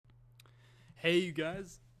Hey you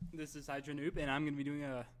guys, this is Hydra Noob, and I'm going to be doing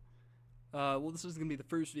this is going to be the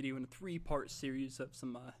first video in a three-part series of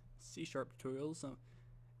some C# tutorials. So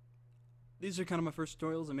these are kind of my first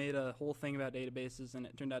tutorials. I made a whole thing about databases, and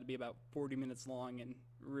it turned out to be about 40 minutes long and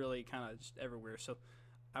really kind of just everywhere. So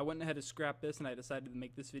I went ahead and scrapped this, and I decided to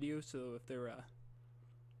make this video. So if they're,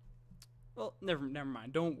 well, never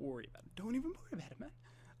mind. Don't worry about it. Don't even worry about it, man.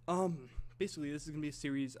 Basically, this is going to be a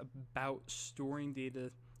series about storing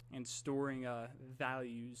data and storing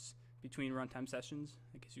values between runtime sessions,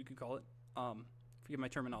 I guess you could call it. Forgive my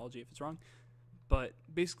terminology if it's wrong, but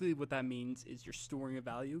basically what that means is you're storing a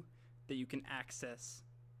value that you can access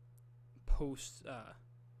post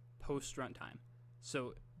runtime.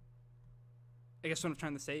 So I guess what I'm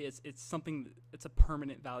trying to say is it's a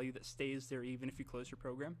permanent value that stays there even if you close your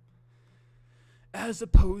program, as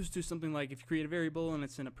opposed to something like if you create a variable and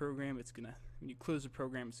it's in a program, it's gonna, when you close the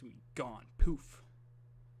program, it's gonna be gone, poof.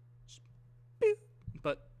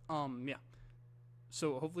 But yeah,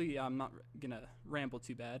 so hopefully I'm not gonna ramble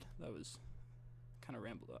too bad. That was kind of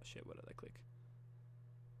rambled. Oh shit, what did I click?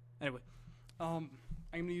 Anyway, I'm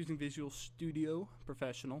gonna be using Visual Studio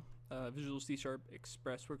Professional. Visual C#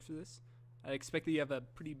 Express works for this. I expect that you have a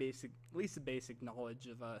pretty basic, at least a basic knowledge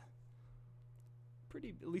of at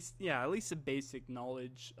least a basic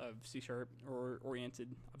knowledge of C# or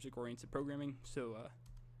object-oriented programming. So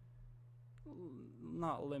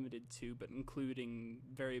not limited to, but including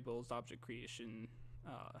variables, object creation,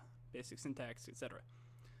 basic syntax, etc.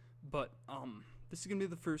 But this is gonna be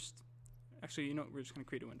the first. Actually, you know what, we're just gonna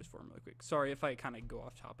create a Windows form really quick. Sorry if I kind of go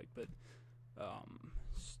off topic, but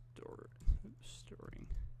storing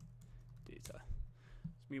data.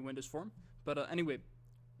 It's me Windows form. But anyway,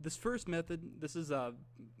 this first method. This is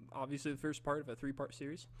obviously the first part of a three-part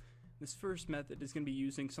series. This first method is gonna be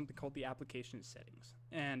using something called the application settings,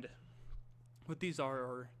 and what these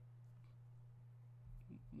are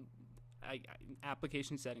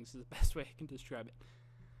application settings is the best way I can describe it.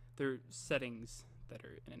 They're settings that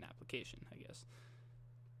are in an application, I guess.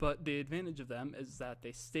 But the advantage of them is that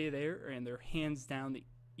they stay there, and they're hands down the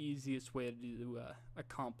easiest way to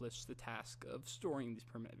accomplish the task of storing these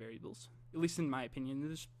permanent variables. At least in my opinion.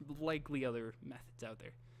 There's likely other methods out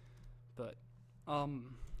there. But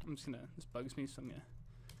this bugs me, so I'm gonna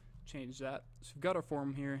change that. So we've got our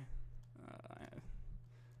form here.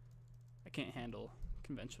 I can't handle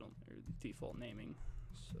conventional or default naming,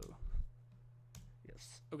 so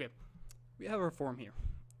yes. Okay, we have our form here,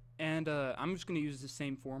 and I'm just going to use the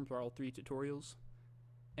same form for all three tutorials,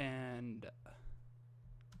 and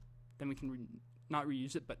then we can not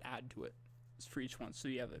reuse it but add to it for each one, so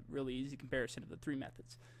you have a really easy comparison of the three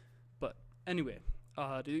methods. But anyway,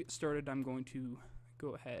 to get started, I'm going to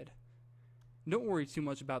go ahead. Don't worry too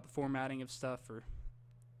much about the formatting of stuff, or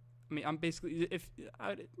I mean, I'm basically, if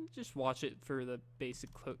I just watch it for the basic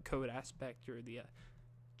code aspect, or the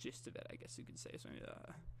gist of it, I guess you could say. So,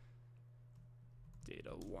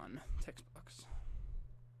 data 1 text box.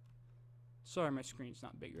 Sorry, my screen's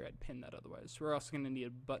not bigger. I'd pin that otherwise. We're also going to need a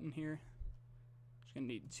button here. Just going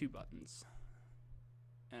to need 2 buttons.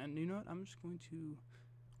 And you know what? I'm just going to,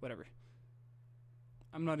 whatever.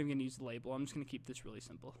 I'm not even going to use the label. I'm just going to keep this really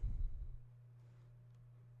simple.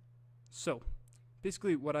 So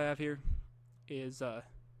basically what I have here is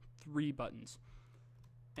 3 buttons,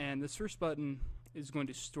 and this first button is going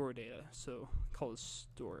to store data, so call this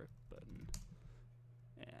store button,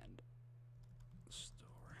 and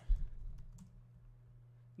store.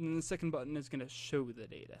 And then the second button is going to show the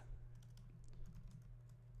data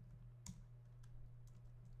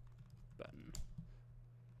button,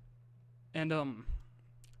 and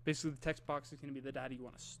basically the text box is going to be the data you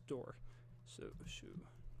want to store, so show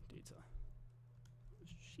data.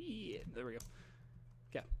 Shit, there we go.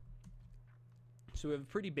 Okay. So we have a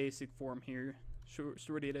pretty basic form here.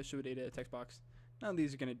 Store data, show data, text box. None of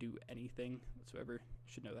these are going to do anything whatsoever.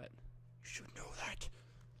 You should know that. You should know that.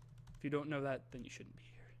 If you don't know that, then you shouldn't be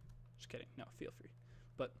here. Just kidding. No, feel free.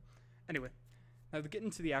 But anyway, now to get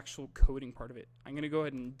into the actual coding part of it, I'm going to go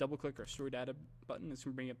ahead and double click our store data button. It's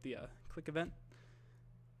going to bring up the click event.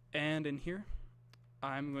 And in here,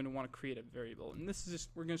 I'm going to want to create a variable, and this is just,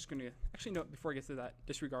 we're just going to, actually no, before I get to that,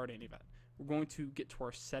 disregard any of that. We're going to get to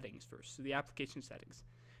our settings first, so the application settings.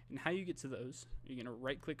 And how you get to those, you're going to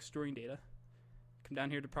right click storing data, come down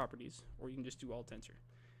here to properties, or you can just do alt enter.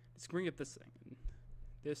 Let's bring up this thing, and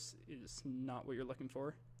this is not what you're looking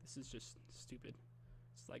for. This is just stupid.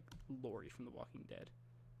 It's like Lori from The Walking Dead.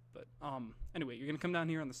 But anyway, you're going to come down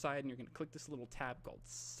here on the side, and you're going to click this little tab called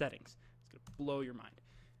settings. It's going to blow your mind.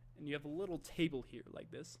 And you have a little table here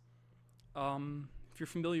like this. If you're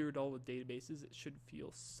familiar at all with databases, it should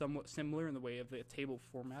feel somewhat similar in the way of the table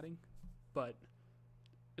formatting. but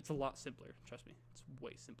it's a lot simpler. Trust me, it's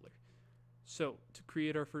way simpler. So to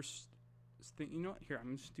create our first thing, you know what? Here,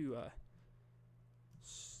 I'm just do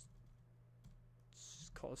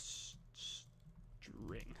call a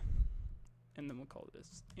string, and then we'll call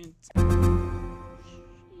this int.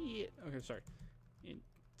 Shit. Okay, sorry,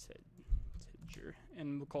 integer,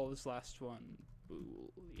 and we'll call this last one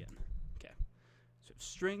boolean. Okay, so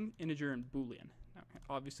string, integer, and boolean. Now,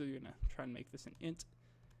 obviously, you're gonna try and make this an int,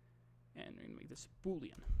 and we're gonna make this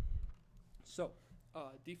boolean. So,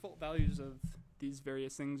 default values of these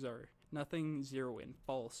various things are nothing, 0, and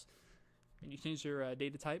false. And you change your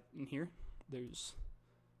data type in here. There's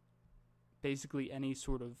basically any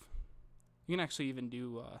sort of, you can actually even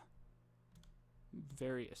do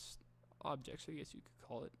various objects, I guess you could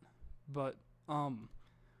call it. But the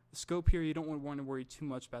scope here, you don't want to worry too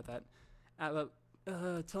much about that.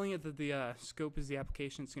 Telling it that the scope is the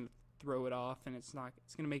application, it's going to throw it off, and it's going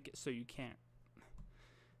to make it so you can't.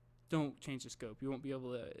 Don't change the scope. You won't be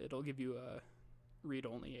able to, it'll give you a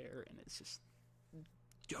read-only error, and it's just,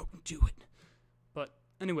 don't do it. But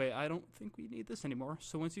anyway, I don't think we need this anymore.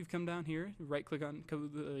 So once you've come down here, right-click on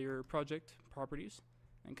your project properties,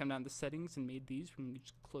 and come down to settings and made these, we can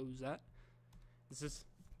just close that. This is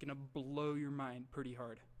gonna blow your mind pretty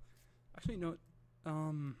hard. Actually, no.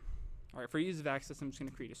 Alright, for ease of access, I'm just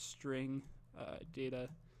gonna create a string. Data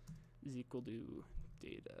is equal to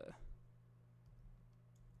data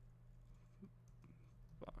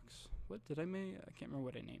box. What did I make? I can't remember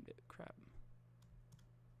what I named it. Crap.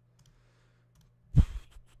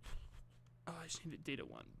 Oh, I just named it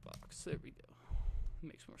data1 box. There we go.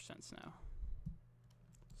 Makes more sense now.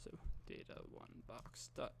 So data1 box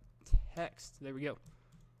dot text. There we go.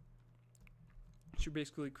 So you're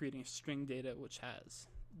basically creating a string data which has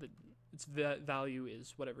its value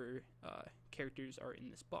is whatever characters are in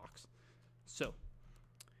this box. So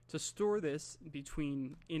to store this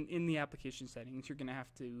in the application settings, you're gonna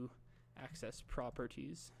have to access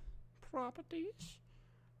properties. Oh,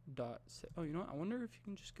 you know what? I wonder if you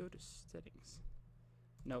can just go to settings.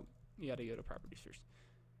 Nope, you gotta go to properties first.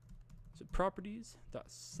 So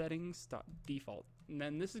properties.settings.default, and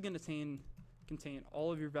then this is gonna contain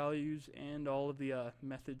all of your values and all of the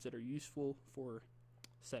methods that are useful for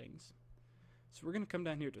settings. So we're gonna come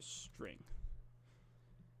down here to string,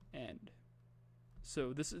 and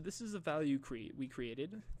so this is a value we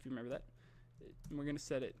created, if you remember that, and we're gonna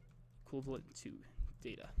set it equivalent to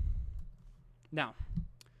data. Now,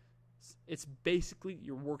 it's basically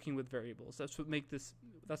you're working with variables. That's what makes this.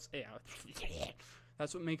 That's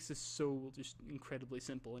what makes this so just incredibly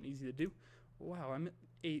simple and easy to do. Wow, I'm at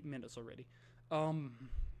 8 minutes already.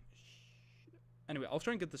 Anyway, I'll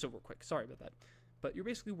try and get this over quick. Sorry about that. But you're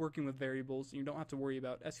basically working with variables, and you don't have to worry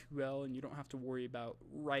about SQL, and you don't have to worry about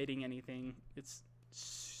writing anything. It's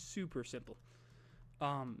super simple.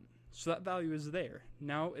 So that value is there.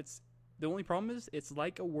 Now the only problem is it's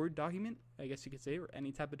like a Word document, I guess you could say, or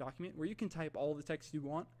any type of document, where you can type all the text you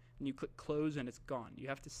want, and you click close, and it's gone. You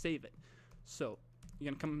have to save it. So you're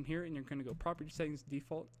going to come in here, and you're going to go property settings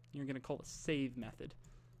default, and you're going to call a save method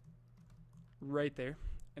right there,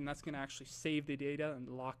 and that's going to actually save the data and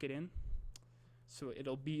lock it in, so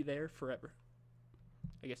it'll be there forever,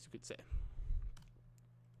 I guess you could say.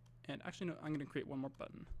 And actually, no, I'm going to create one more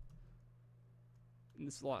button. And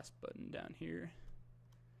this last button down here,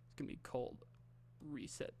 it's going to be called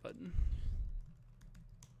reset button.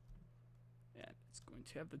 And it's going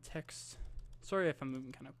to have the text. Sorry if I'm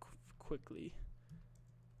moving kind of quickly.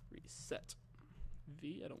 Reset.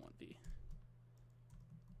 V, I don't want V.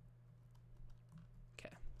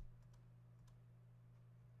 Okay.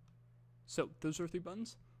 So those are 3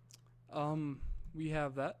 buttons. We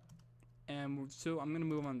have that. And so I'm going to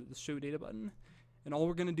move on to the show data button. And all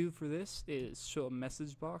we're going to do for this is show a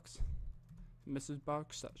message box. Message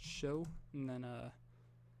box.show. And then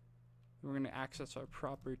we're going to access our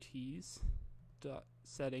properties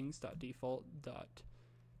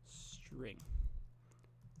settings.default.string.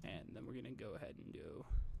 And then we're going to go ahead and do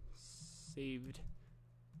saved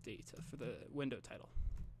data for the window title.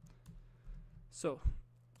 So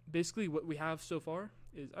basically what we have so far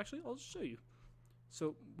is, actually I'll just show you.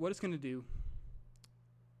 So what it's going to do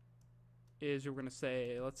is we're going to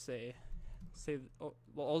say, let's say,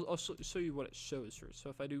 I'll show you what it shows first. So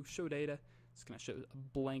if I do show data, it's going to show a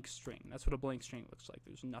blank string. That's what a blank string looks like.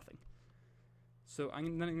 There's nothing. So then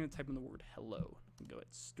I'm going to type in the word hello. Go ahead,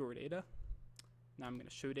 store data. Now I'm going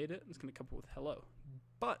to show data. It's going to come up with hello.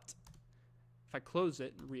 But if I close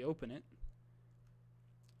it and reopen it,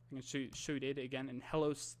 I'm going to show data again, and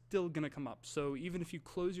hello's still going to come up. So even if you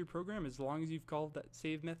close your program, as long as you've called that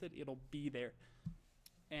save method, it'll be there.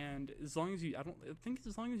 And as long as you, I think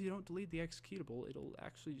as long as you don't delete the executable, it'll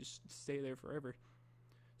actually just stay there forever.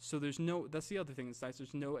 So there's no, that's the other thing that's nice,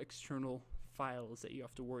 there's no external files that you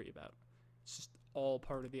have to worry about. It's just all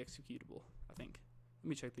part of the executable, I think. Let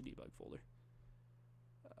me check the debug folder.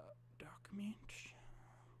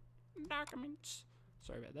 Documents.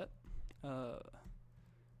 Sorry about that.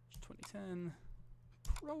 2010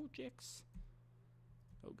 projects.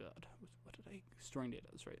 Oh god, what did I? Storing data,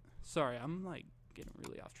 that's right. Sorry, I'm like getting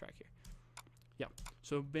really off track here. Yeah,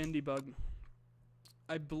 so bin debug.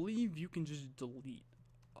 I believe you can just delete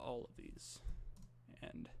all of these.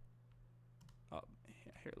 And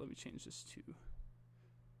here, let me change this to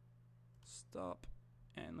stop.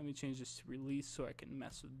 And let me change this to release so I can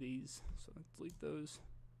mess with these. So let's delete those.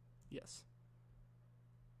 Yes.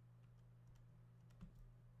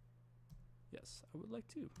 Yes, I would like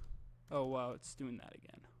to. Oh wow, it's doing that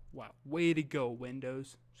again. Wow, way to go,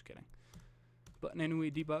 Windows. Just kidding. But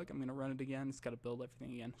anyway, debug, I'm gonna run it again. It's gotta build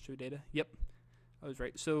everything again. Show data. Yep, I was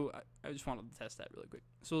right. So I just wanted to test that really quick.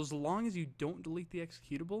 So as long as you don't delete the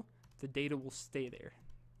executable, the data will stay there.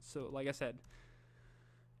 So like I said,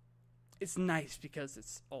 it's nice because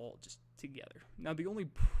it's all just together. Now the only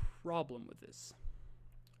problem with this,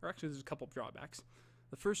 or actually there's a couple of drawbacks.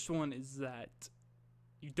 The first one is that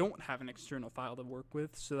you don't have an external file to work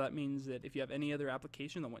with, so that means that if you have any other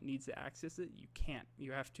application that needs to access it, you can't.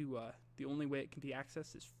 You have to, the only way it can be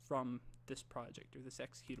accessed is from this project or this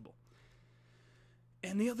executable.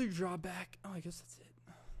 And the other drawback, oh, I guess that's it.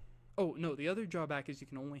 Oh, no, the other drawback is you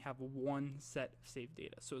can only have one set of saved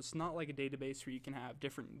data. So it's not like a database where you can have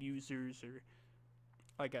different users or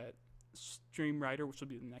like a stream writer, which will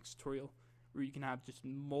be the next tutorial, where you can have just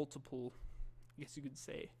multiple, I guess you could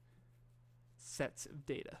say, sets of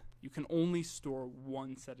data. You can only store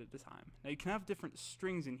one set at a time. Now you can have different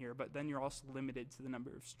strings in here, but then you're also limited to the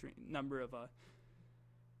number of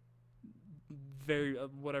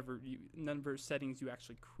number of settings you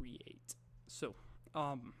actually create. So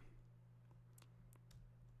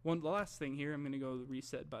the last thing here, I'm going to go to the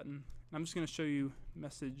reset button. I'm just going to show you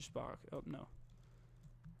message box. Oh no.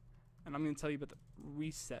 And I'm going to tell you about the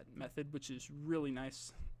reset method, which is really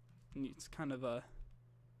nice. And it's kind of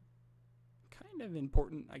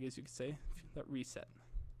important, I guess you could say, that reset.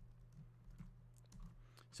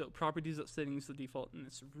 So properties of settings the default in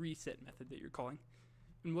this reset method that you're calling.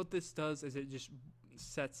 And what this does is it just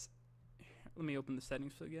sets, let me open the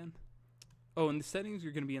settings again. Oh, and the settings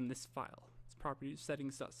are going to be in this file. It's properties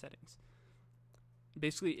settings.settings.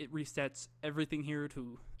 Basically, it resets everything here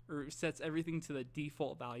to, or it sets everything to the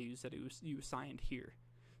default values that you assigned here.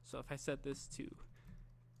 So if I set this to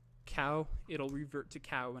cow, it'll revert to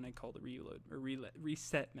cow when I call the reload or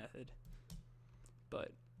reset method.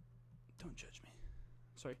 But don't judge me.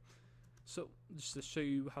 Sorry. So just to show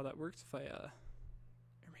you how that works, if I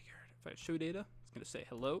show data, it's going to say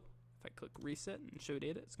hello. If I click reset and show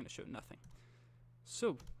data, it's going to show nothing.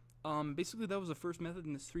 So basically that was the first method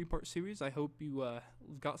in this 3-part series. I hope you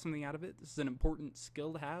got something out of it. This is an important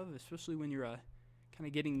skill to have, especially when you're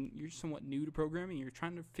you're somewhat new to programming. You're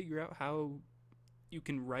trying to figure out how you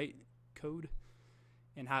can write code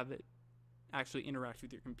and have it actually interact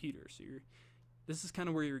with your computer. So this is kind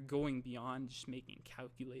of where you're going beyond just making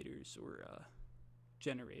calculators or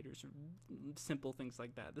generators or simple things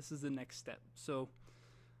like that. This is the next step. So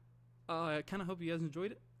I kind of hope you guys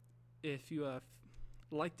enjoyed it. If you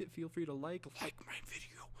liked it, feel free to like my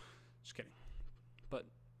video. Just kidding. But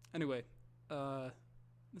anyway,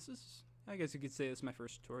 this is, I guess you could say, this is my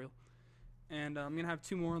first tutorial. And I'm going to have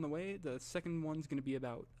 2 more on the way. The second one's going to be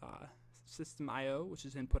about system I/O, which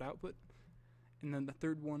is input-output. And then the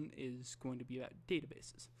third one is going to be about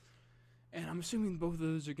databases. And I'm assuming both of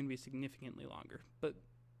those are going to be significantly longer. But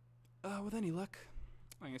with any luck,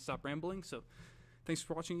 I'm going to stop rambling. So thanks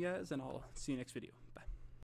for watching, guys, and I'll see you next video. Bye.